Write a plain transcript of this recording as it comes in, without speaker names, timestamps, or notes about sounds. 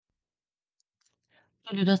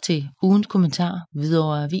Du lytter til Ugens Kommentar,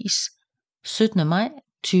 Hvidovre Avis, 17. maj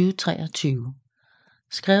 2023.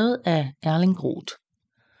 Skrevet af Erling Groth.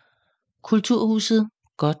 Kulturhuset,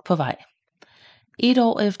 godt på vej. Et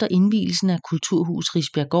år efter indvielsen af Kulturhus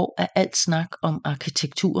Risbjerggård er alt snak om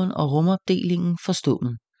arkitekturen og rumopdelingen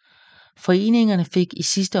forstummet. Foreningerne fik i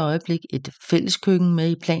sidste øjeblik et fælleskøkken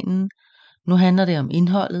med i planen. Nu handler det om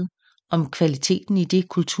indholdet, om kvaliteten i det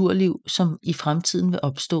kulturliv, som i fremtiden vil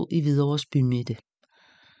opstå i Hvidovres bymidte.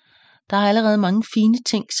 Der er allerede mange fine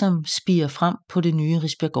ting, som spirer frem på det nye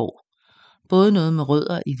Risbjerggård. Både noget med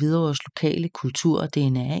rødder i Hvidovres lokale kultur og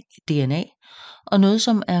DNA, og noget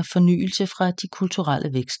som er fornyelse fra de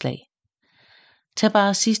kulturelle vækstlag. Tag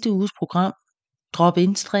bare sidste uges program,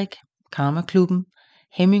 Drop-in-strik, Karma-klubben,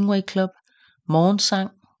 Hemingway Club, morgensang,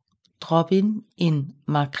 Drop-in en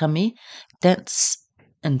macramé, dans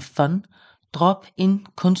and fun, Drop-in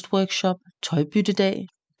kunstworkshop, tøjbyttedag,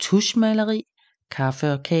 tuschmaleri,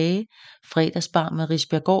 kaffe og kage, fredagsbar med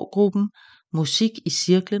Risbjerggård-gruppen, musik i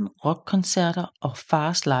cirklen, rockkoncerter og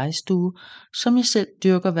fars legestue, som jeg selv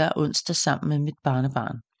dyrker hver onsdag sammen med mit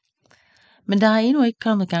barnebarn. Men der er endnu ikke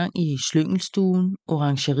kommet gang i slyngelstuen,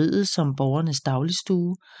 orangeriet som borgernes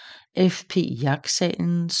dagligstue, FP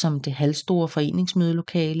Jagtsalen som det halvstore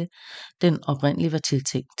foreningsmødelokale, den oprindeligt var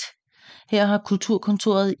tiltænkt. Her har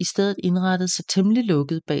Kulturkontoret i stedet indrettet sig temmelig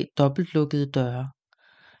lukket bag dobbeltlukkede døre.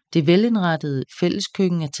 Det velindrettede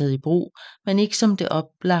fælleskøkken er taget i brug, men ikke som det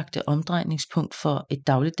oplagte omdrejningspunkt for et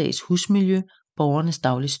dagligdags husmiljø, borgernes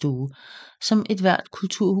dagligstue, som et hvert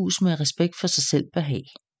kulturhus med respekt for sig selv bør have.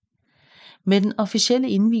 Med den officielle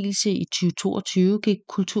indvielse i 2022 gik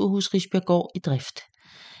Kulturhus Risbjerggård i drift.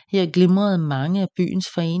 Her glimrede mange af byens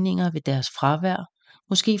foreninger ved deres fravær,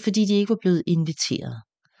 måske fordi de ikke var blevet inviteret.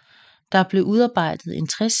 Der blev udarbejdet en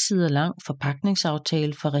 60 sider lang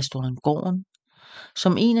forpagtningsaftale for restaurant Gården,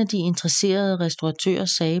 som en af de interesserede restauratører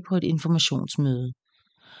sagde på et informationsmøde.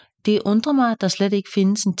 Det undrer mig, at der slet ikke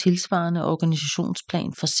findes en tilsvarende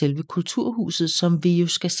organisationsplan for selve Kulturhuset, som vi jo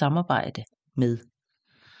skal samarbejde med.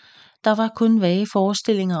 Der var kun vage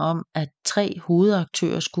forestillinger om, at 3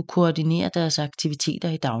 hovedaktører skulle koordinere deres aktiviteter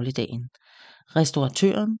i dagligdagen.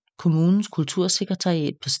 Restauratøren, kommunens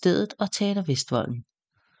kultursekretariat på stedet og Teater Vestvolden.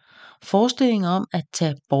 Forestillinger om at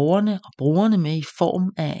tage borgerne og brugerne med i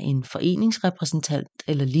form af en foreningsrepræsentant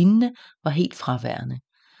eller lignende var helt fraværende.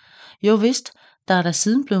 Jo vist, der er der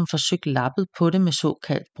siden blevet forsøgt lappet på det med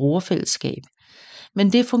såkaldt brugerfællesskab,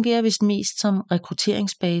 men det fungerer vist mest som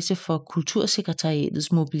rekrutteringsbase for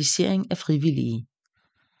kultursekretariatets mobilisering af frivillige.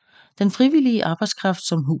 Den frivillige arbejdskraft,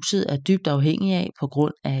 som huset er dybt afhængig af på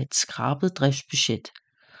grund af et skrabet driftsbudget.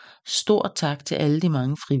 Stor tak til alle de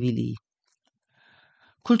mange frivillige.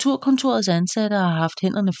 Kulturkontorets ansatte har haft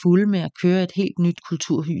hænderne fulde med at køre et helt nyt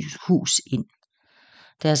kulturhus ind.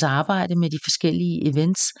 Deres arbejde med de forskellige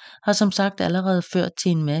events har som sagt allerede ført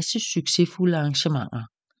til en masse succesfulde arrangementer.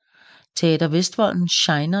 Teater Vestvolden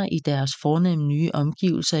shiner i deres fornemme nye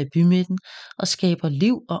omgivelser i bymidten og skaber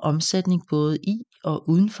liv og omsætning både i og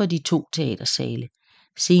uden for de 2 teatersale,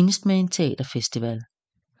 senest med en teaterfestival.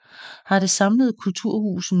 Har det samlede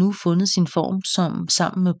kulturhus nu fundet sin form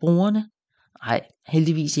sammen med brugerne? Nej,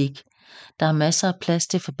 heldigvis ikke. Der er masser af plads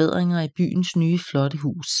til forbedringer i byens nye flotte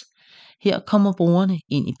hus. Her kommer brugerne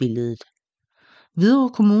ind i billedet. Hvidovre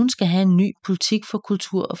Kommune skal have en ny politik for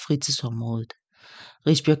kultur- og fritidsområdet.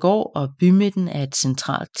 Risbjerggård og bymidten er et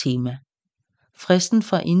centralt tema. Fristen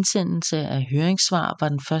for indsendelse af høringssvar var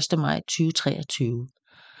den 1. maj 2023.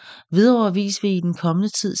 Hvidovre Avis vil i den kommende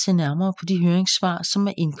tid se nærmere på de høringssvar, som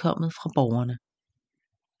er indkommet fra borgerne.